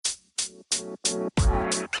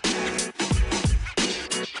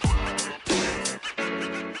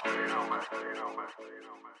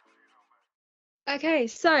Okay,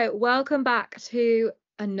 so welcome back to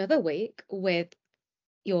another week with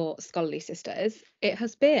your scholarly sisters. It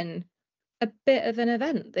has been a bit of an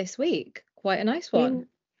event this week, quite a nice one. Been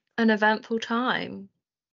an eventful time.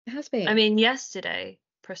 It has been. I mean, yesterday,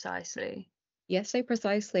 precisely. Yesterday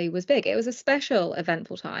precisely was big. It was a special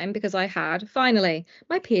eventful time because I had finally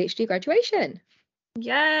my PhD graduation.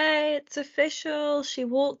 Yay, it's official. She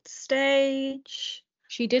walked the stage.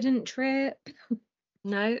 She didn't trip.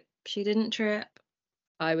 No, she didn't trip.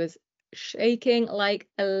 I was shaking like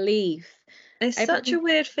a leaf. It's such a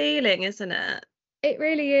weird feeling, isn't it? It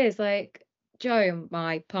really is. Like Joe,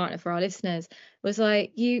 my partner for our listeners, was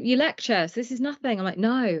like, you lecture, so this is nothing. I'm like,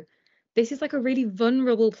 no, this is like a really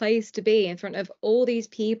vulnerable place to be in front of all these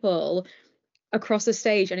people across a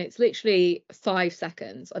stage, and it's literally 5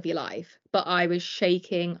 seconds of your life. But I was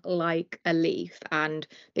shaking like a leaf. And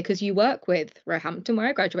because you work with Roehampton, where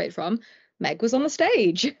I graduated from, Meg was on the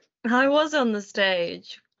stage. I was on the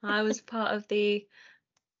stage. I was part of the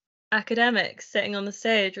academics sitting on the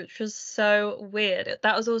stage, which was so weird.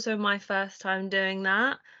 That was also my first time doing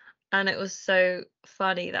that, and it was so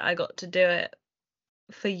funny that I got to do it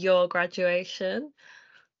for your graduation.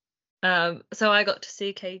 So I got to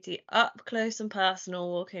see Katie up close and personal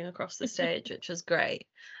walking across the stage, which was great.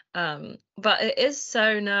 But it is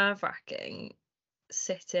so nerve-wracking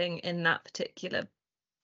sitting in that particular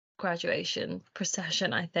graduation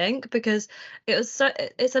procession, I think, because it's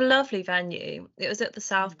a lovely venue. It was at the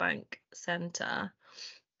South Bank Centre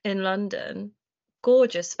in London.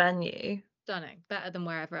 Gorgeous venue. Stunning. Better than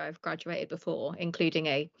wherever I've graduated before, including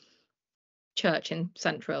a church in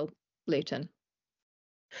central Luton.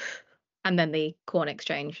 And then the Corn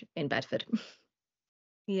Exchange in Bedford.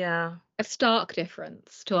 Yeah. A stark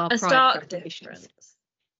difference to our A private stark graduations. difference.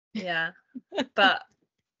 Yeah. But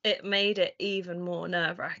it made it even more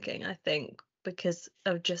nerve-wracking, I think, because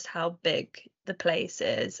of just how big the place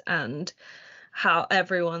is and how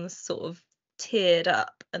everyone's sort of teared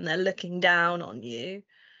up and they're looking down on you.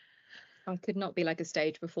 I could not be like a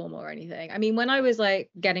stage performer or anything. I mean, when I was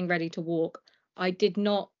like getting ready to walk, I didn't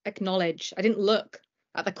look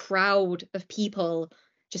at the crowd of people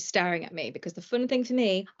just staring at me, because the fun thing for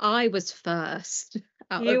me, I was first.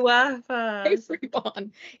 You were first.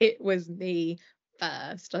 Everyone. It was me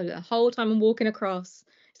first. The whole time I'm walking across,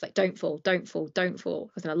 it's like, don't fall, don't fall, don't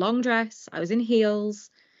fall. I was in a long dress, I was in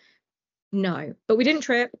heels. No, but we didn't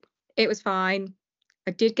trip. It was fine.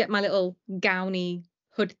 I did get my little gowny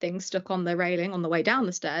hood thing stuck on the railing on the way down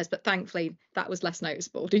the stairs, but thankfully that was less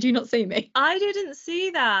noticeable. Did you not see me? I didn't see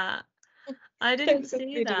that. I didn't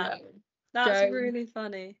see that. That's Joe, really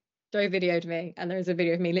funny. Joe videoed me, and there is a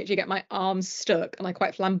video of me literally get my arms stuck, and I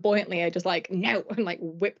quite flamboyantly I just like, no, and like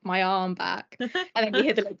whip my arm back, and then you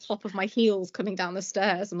hear the like, top of my heels coming down the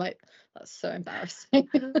stairs. I'm like, that's so embarrassing.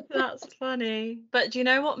 That's funny. But do you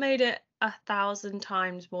know what made it 1,000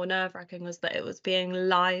 times more nerve-wracking was that it was being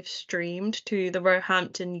live streamed to the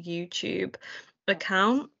Roehampton YouTube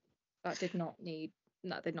account. That did not need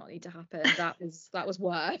to happen. That was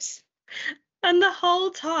worse. And the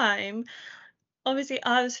whole time, obviously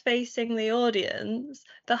I was facing the audience.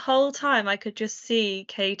 The whole time I could just see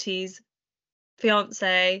Katie's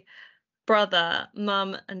fiance, brother,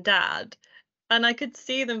 mum and dad. And I could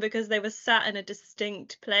see them because they were sat in a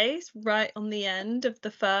distinct place right on the end of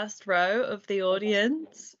the first row of the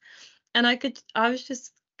audience. And I was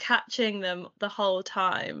just catching them the whole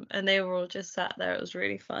time, and they were all just sat there. It was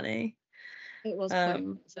really funny. It was quite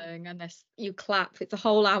amazing. And you clap. It's a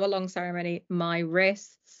whole hour-long ceremony. My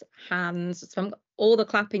wrists, hands, from all the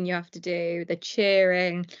clapping you have to do, the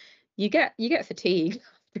cheering, you get fatigued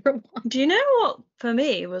after a while. Do you know what for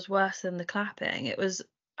me was worse than the clapping? It was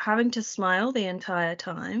having to smile the entire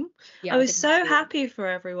time. Yeah, I was so happy for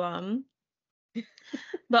everyone.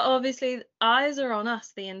 But obviously eyes are on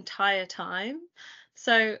us the entire time.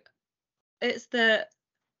 So it's the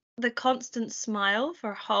constant smile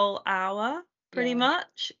for a whole hour, pretty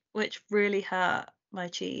much, which really hurt my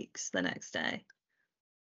cheeks the next day.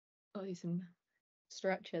 Oh, some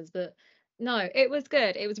stretches, but no, it was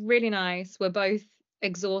good. It was really nice. We're both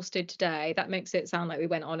exhausted today. That makes it sound like we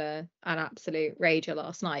went on an absolute rager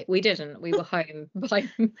last night. We didn't. We were home by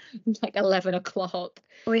like 11 o'clock.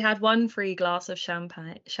 We had one free glass of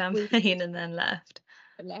champagne and then left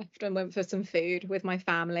and went for some food with my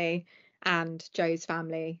family and Joe's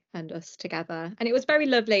family and us together, and it was very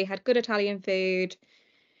lovely. Had good Italian food,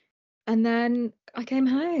 and then I came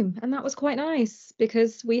home, and that was quite nice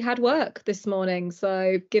because we had work this morning.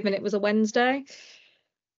 So given it was a Wednesday,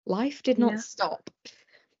 life did not stop.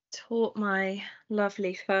 taught my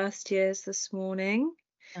lovely first years this morning,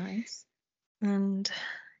 Nice. and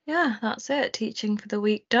yeah, that's it. Teaching for the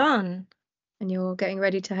week done. And you're getting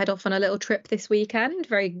ready to head off on a little trip this weekend.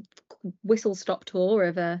 Very whistle stop tour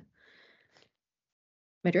of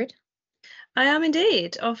Madrid. I am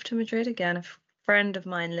indeed off to Madrid again. A friend of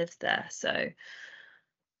mine lives there, so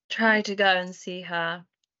try to go and see her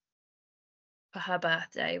for her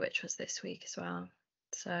birthday, which was this week as well.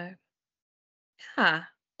 So yeah,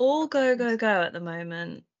 all go, go, go at the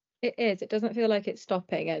moment. It is. It doesn't feel like it's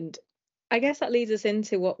stopping. And I guess that leads us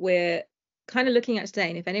into what we're kind of looking at today.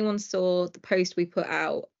 And if anyone saw the post we put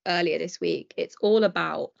out earlier this week, it's all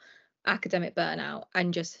about academic burnout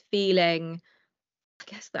and just feeling, I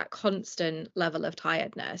guess, that constant level of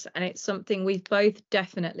tiredness. And it's something we've both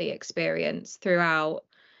definitely experienced throughout,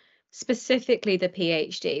 specifically the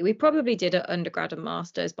PhD. We probably did it undergrad and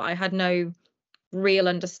masters, but I had no real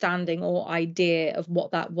understanding or idea of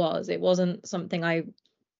what that was. It wasn't something I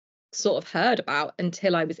sort of heard about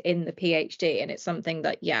until I was in the PhD. And it's something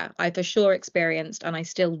that, yeah, I for sure experienced and I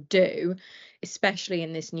still do, especially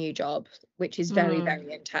in this new job, which is very, Mm.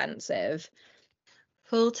 very intensive.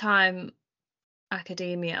 Full-time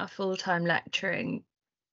academia, full-time lecturing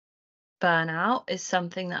burnout is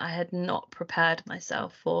something that I had not prepared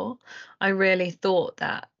myself for. I really thought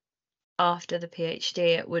that after the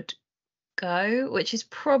PhD it would go, which is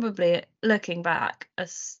probably, looking back, a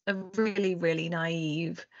really, really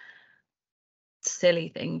naive, silly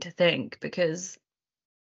thing to think, because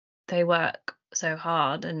they work so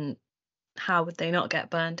hard and how would they not get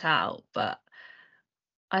burnt out? But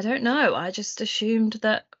I don't know. I just assumed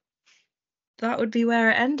that that would be where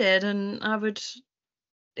it ended, and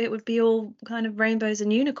it would be all kind of rainbows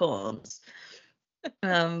and unicorns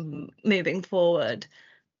moving forward.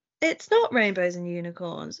 It's not rainbows and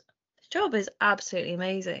unicorns. The job is absolutely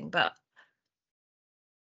amazing, but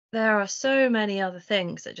there are so many other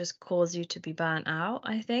things that just cause you to be burnt out,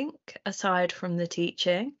 I think, aside from the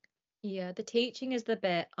teaching. Yeah, the teaching is the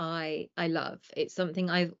bit I love. It's something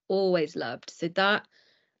I've always loved. So that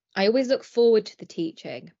I always look forward to the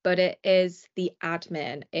teaching, but it is the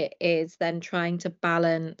admin. It is then trying to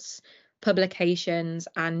balance publications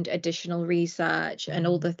and additional research and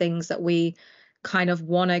all the things that we kind of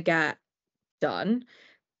want to get done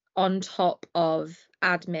on top of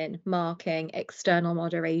admin, marking, external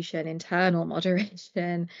moderation, internal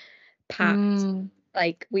moderation, packs. Mm,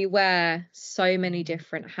 Like we wear so many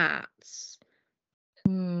different hats.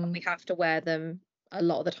 mm, We have to wear them a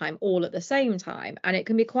lot of the time, all at the same time. And it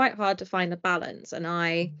can be quite hard to find the balance. And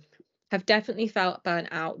I have definitely felt burnt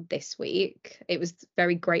out this week. It was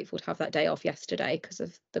very grateful to have that day off yesterday because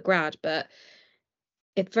of the grad. But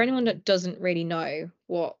if for anyone that doesn't really know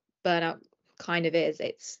what burnout kind of is,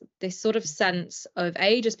 it's this sort of sense of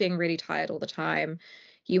just being really tired all the time.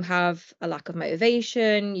 You have a lack of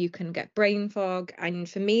motivation, you can get brain fog. And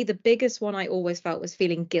for me, the biggest one I always felt was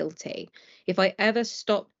feeling guilty. If I ever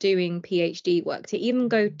stopped doing PhD work to even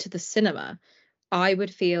go to the cinema, I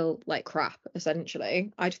would feel like crap,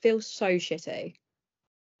 essentially. I'd feel so shitty.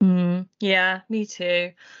 yeah, me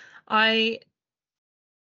too. I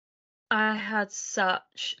I had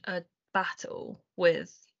such a battle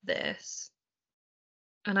with this,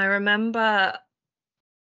 and I remember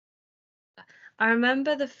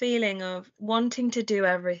the feeling of wanting to do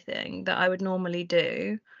everything that I would normally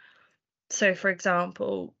do. So, for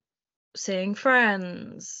example, seeing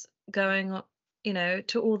friends, going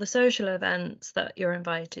to all the social events that you're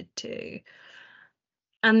invited to.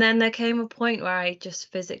 And then there came a point where I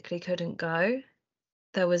just physically couldn't go.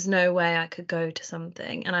 There was no way I could go to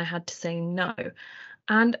something, and I had to say no.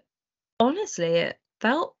 And honestly, it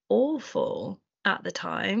felt awful at the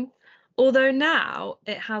time. Although now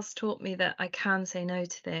it has taught me that I can say no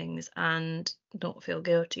to things and not feel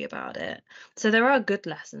guilty about it. So there are good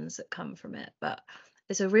lessons that come from it, but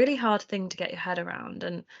it's a really hard thing to get your head around,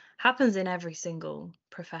 and happens in every single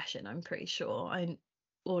profession, I'm pretty sure.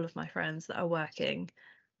 All of my friends that are working,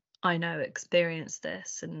 I know, experience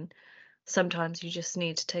this, and sometimes you just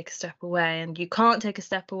need to take a step away, and you can't take a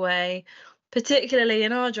step away, particularly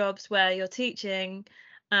in our jobs where you're teaching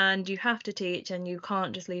and you have to teach, and you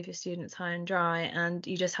can't just leave your students high and dry, and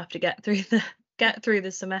you just have to get through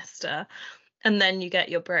the semester, and then you get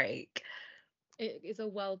your break. It is a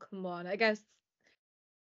welcome one. I guess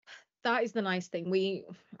that is the nice thing.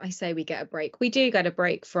 I say we get a break. We do get a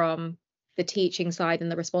break from the teaching side and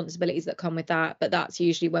the responsibilities that come with that, but that's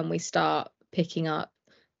usually when we start picking up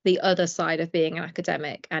the other side of being an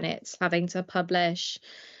academic, and it's having to publish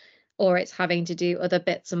or it's having to do other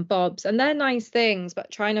bits and bobs. And they're nice things, but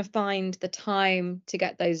trying to find the time to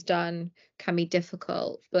get those done can be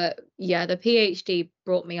difficult. But yeah, the PhD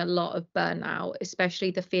brought me a lot of burnout, especially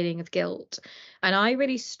the feeling of guilt. And I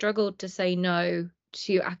really struggled to say no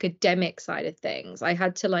to academic side of things. I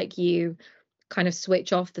had to, like you, kind of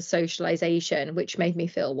switch off the socialization, which made me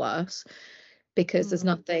feel worse, because there's Mm,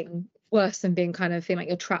 nothing worse than being kind of feeling like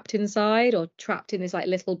you're trapped inside or trapped in this like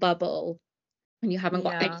little bubble, and you haven't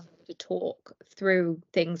got yeah. anyone to talk through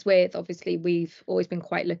things with. Obviously, we've always been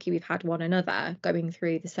quite lucky, we've had one another going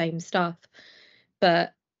through the same stuff,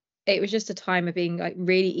 but it was just a time of being like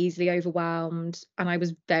really easily overwhelmed, and I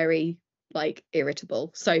was very like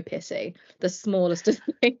irritable, so pissy. The smallest of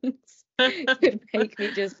things could make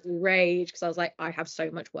me just rage, because I was like, I have so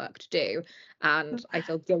much work to do and I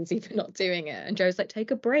feel guilty for not doing it. And Joe's like,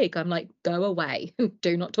 take a break. I'm like, go away.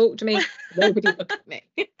 Do not talk to me. Nobody look at me.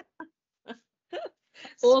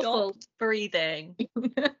 Stop Awful. breathing.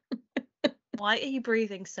 Why are you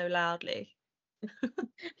breathing so loudly?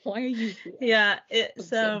 Why are you here? Yeah,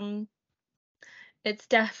 Hudson? it's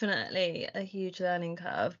definitely a huge learning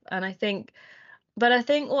curve. And I think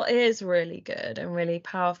what is really good and really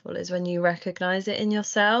powerful is when you recognize it in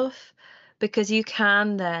yourself, because you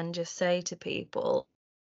can then just say to people,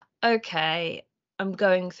 okay, I'm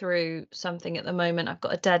going through something at the moment. I've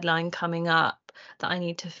got a deadline coming up that I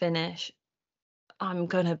need to finish. I'm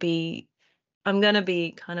gonna be I'm gonna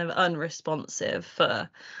be kind of unresponsive for,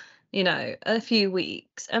 a few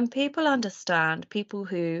weeks. And people understand. People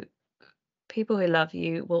who love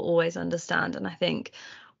you will always understand. And I think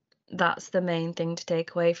that's the main thing to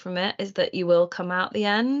take away from it, is that you will come out the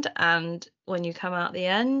end. And when you come out the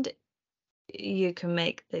end, you can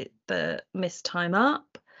make the missed time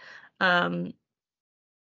up. Um,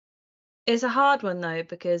 it's a hard one though,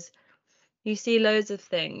 because you see loads of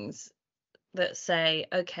things that say,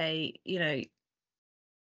 okay,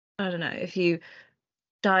 I don't know, if you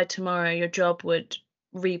died tomorrow, your job would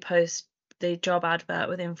repost the job advert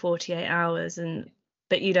within 48 hours, and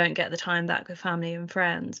but you don't get the time back with family and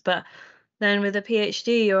friends. But then with a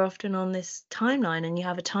PhD, you're often on this timeline and you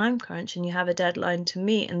have a time crunch and you have a deadline to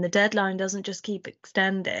meet, and the deadline doesn't just keep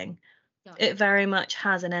extending. No. It very much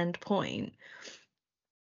has an end point.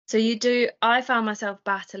 So I found myself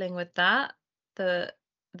battling with that, the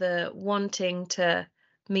wanting to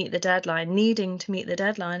meet the deadline, needing to meet the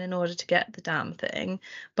deadline in order to get the damn thing,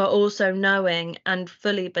 but also knowing and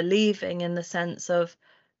fully believing in the sense of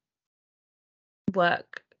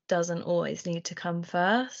work doesn't always need to come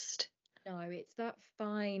first. No, it's that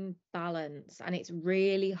fine balance, and it's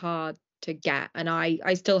really hard to get. And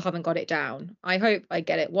I still haven't got it down. I hope I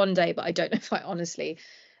get it one day, but I don't know if I honestly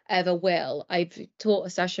ever will. I've taught a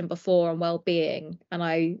session before on well-being, and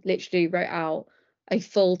I literally wrote out a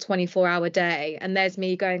full 24-hour day. And there's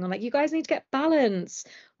me going on like, you guys need to get balance.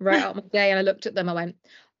 Wrote out my day, and I looked at them. I went,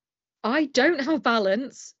 I don't have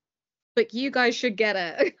balance, but you guys should get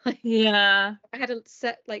it. Like, Yeah. I had a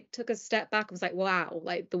took a step back and was like, wow,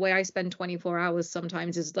 like the way I spend 24 hours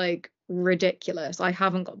sometimes is like ridiculous. I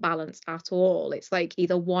haven't got balance at all. It's like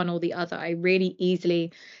either one or the other. I really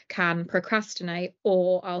easily can procrastinate,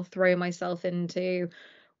 or I'll throw myself into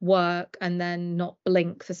work and then not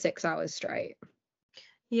blink for 6 hours straight.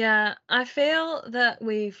 Yeah, I feel that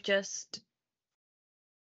we've just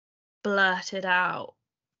blurted out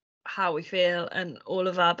how we feel and all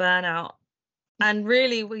of our burnout. And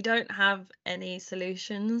really, we don't have any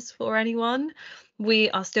solutions for anyone. We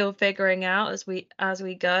are still figuring out as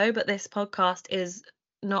we go, but this podcast is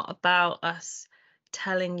not about us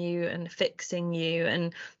telling you and fixing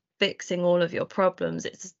all of your problems.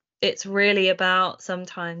 It's really about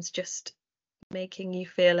sometimes just making you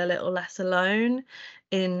feel a little less alone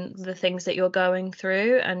in the things that you're going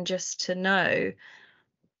through, and just to know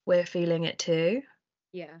we're feeling it too.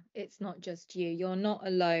 Yeah, it's not just you. You're not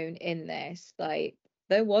alone in this. Like,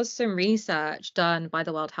 there was some research done by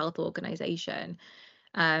the World Health Organization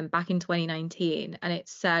back in 2019, and it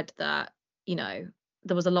said that, you know,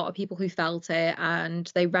 there was a lot of people who felt it,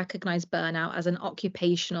 and they recognized burnout as an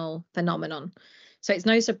occupational phenomenon. So it's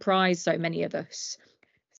no surprise so many of us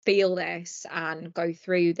feel this and go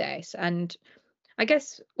through this. And I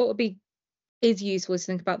guess what would be is useful to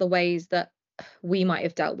think about the ways that we might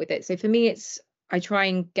have dealt with it. So for me, it's I try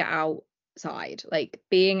and get outside, like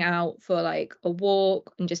being out for like a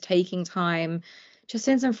walk and just taking time, just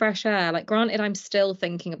in some fresh air. Like, granted, I'm still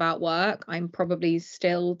thinking about work, I'm probably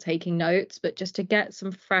still taking notes, but just to get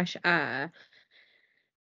some fresh air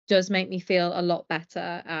does make me feel a lot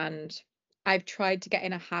better. And I've tried to get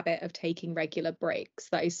in a habit of taking regular breaks.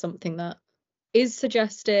 That is something that is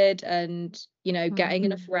suggested, and getting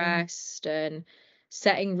enough rest and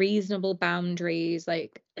setting reasonable boundaries.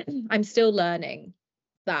 Like I'm still learning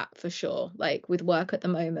that for sure, like with work at the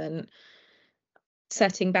moment,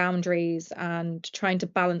 setting boundaries and trying to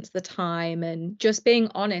balance the time and just being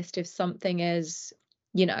honest if something is,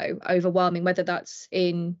 overwhelming, whether that's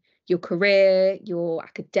in your career, your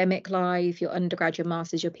academic life, your undergrad, your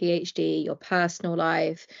master's, your PhD, your personal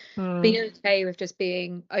life. Being okay with just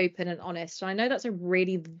being open and honest. And I know that's a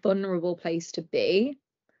really vulnerable place to be,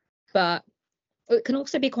 but it can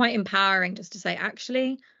also be quite empowering just to say,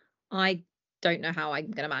 actually, I don't know how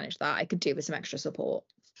I'm going to manage that. I could do with some extra support.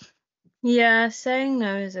 Yeah, saying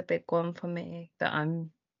no is a big one for me that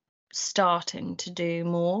I'm starting to do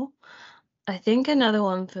more. I think another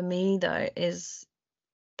one for me, though, is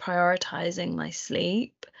prioritizing my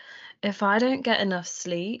sleep. If I don't get enough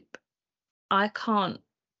sleep, I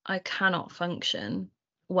cannot function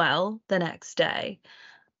well the next day.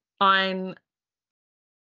 I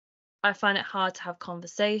find it hard to have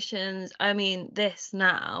conversations. I mean, this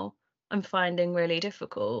now I'm finding really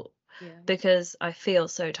difficult Yeah. because I feel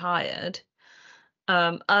so tired.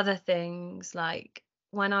 Other things like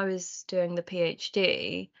when I was doing the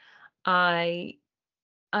PhD, I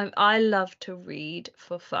I love to read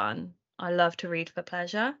for fun. I love to read for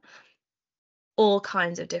pleasure. All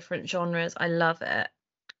kinds of different genres. I love it.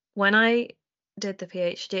 When I did the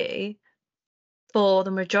PhD, for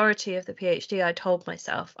the majority of the PhD, I told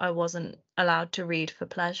myself I wasn't allowed to read for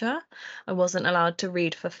pleasure. I wasn't allowed to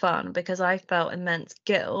read for fun because I felt immense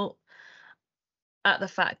guilt at the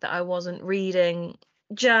fact that I wasn't reading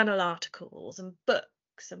journal articles and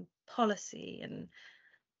books and policy and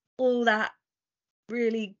all that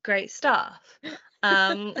really great stuff.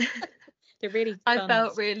 Um, They're really I fun.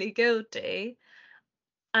 felt really guilty.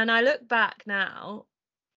 And I look back now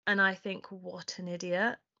and I think, what an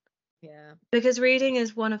idiot. Yeah. Because reading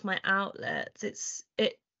is one of my outlets.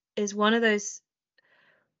 It is one of those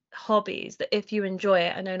hobbies that if you enjoy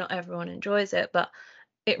it, I know not everyone enjoys it, but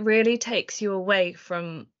it really takes you away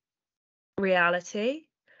from reality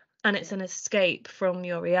and it's an escape from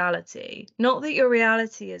your reality. Not that your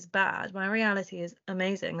reality is bad. My reality is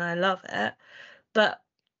amazing. I love it. But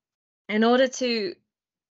in order to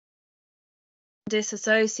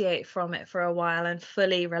disassociate from it for a while and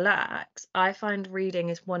fully relax, I find reading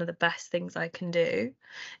is one of the best things I can do.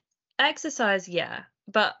 Exercise, yeah,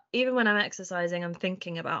 but even when I'm exercising, I'm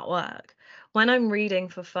thinking about work. When I'm reading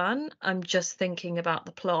for fun, I'm just thinking about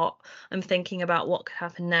the plot. I'm thinking about what could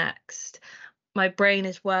happen next. My brain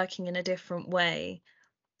is working in a different way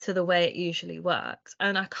to the way it usually works.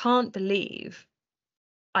 And I can't believe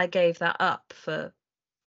I gave that up for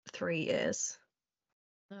 3 years.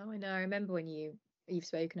 Oh, I know. I remember when you've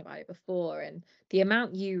spoken about it before, and the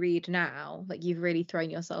amount you read now, like you've really thrown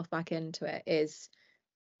yourself back into it, is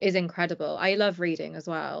incredible. I love reading as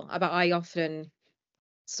well, but I often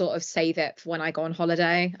sort of save it for when I go on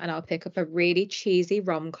holiday, and I'll pick up a really cheesy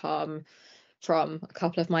rom-com from a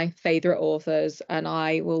couple of my favorite authors, and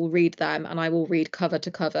I will read them, and I will read cover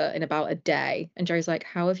to cover in about a day. And Joe's like,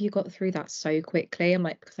 how have you got through that so quickly? I'm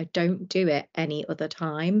like, because I don't do it any other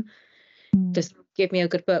time. Just give me a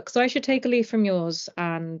good book. So I should take a leaf from yours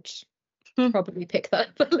and probably pick that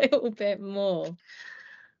up a little bit more.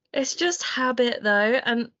 It's just habit though,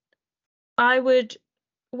 and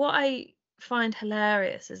what I find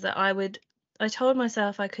hilarious is that I told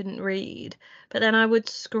myself I couldn't read, but then I would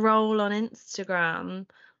scroll on Instagram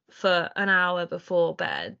for an hour before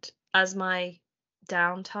bed as my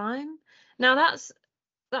downtime. Now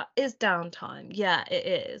that is downtime. Yeah, it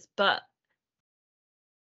is, but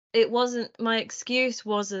it wasn't my excuse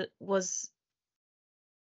wasn't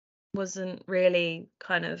really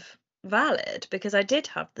kind of valid because I did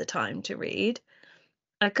have the time to read.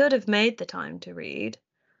 I could have made the time to read,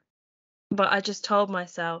 but I just told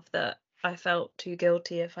myself that I felt too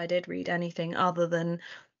guilty if I did read anything other than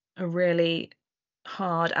a really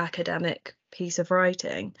hard academic piece of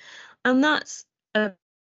writing. And I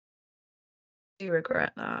do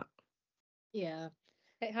regret that. Yeah,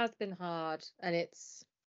 it has been hard, and it's,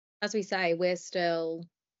 as we say, we're still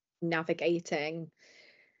navigating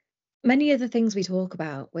many of the things we talk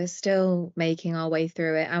about. We're still making our way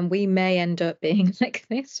through it, and we may end up being like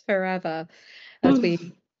this forever as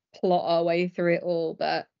we plot our way through it all.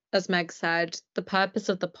 But as Meg said, the purpose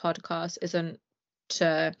of the podcast isn't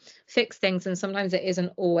to fix things, and sometimes it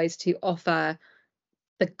isn't always to offer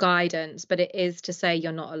the guidance, but it is to say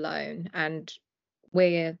you're not alone, and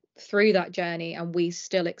we're through that journey, and we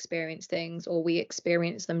still experience things, or we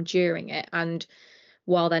experience them during it. And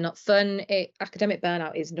while they're not fun, academic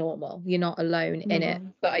burnout is normal. You're not alone in it.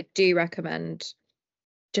 But I do recommend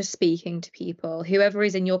just speaking to people, whoever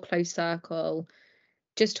is in your close circle,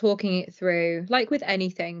 just talking it through, like with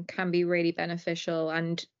anything, can be really beneficial,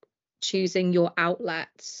 and choosing your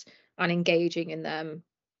outlets and engaging in them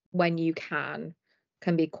when you can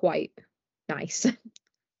be quite nice.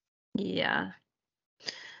 Yeah.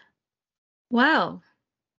 Well,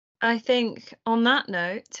 I think on that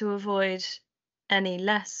note, to avoid any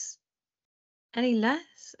less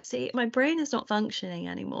see, my brain is not functioning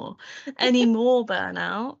anymore, any more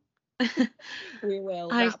burnout, We will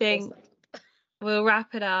I wrap this think up. we'll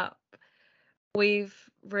wrap it up. We've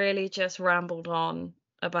really just rambled on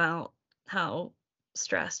about how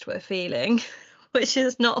stressed we're feeling, which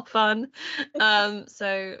is not fun.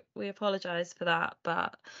 So we apologize for that,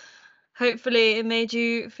 but hopefully it made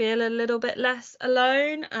you feel a little bit less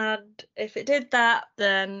alone. And if it did that,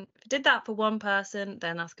 then if it did that for one person,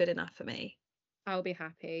 then that's good enough for me. I'll be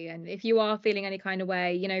happy. And if you are feeling any kind of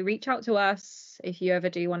way, reach out to us if you ever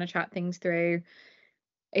do want to chat things through.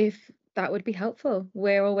 If that would be helpful,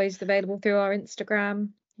 we're always available through our Instagram.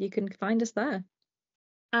 You can find us there.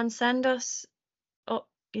 And send us, oh,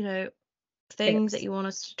 things that Tips. you want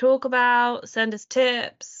us to talk about, send us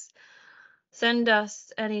tips. Send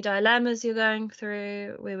us any dilemmas you're going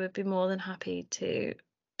through. We would be more than happy to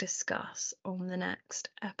discuss on the next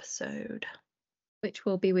episode. Which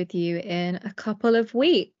will be with you in a couple of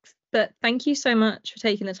weeks. But thank you so much for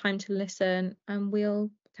taking the time to listen, and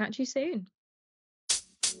we'll catch you soon.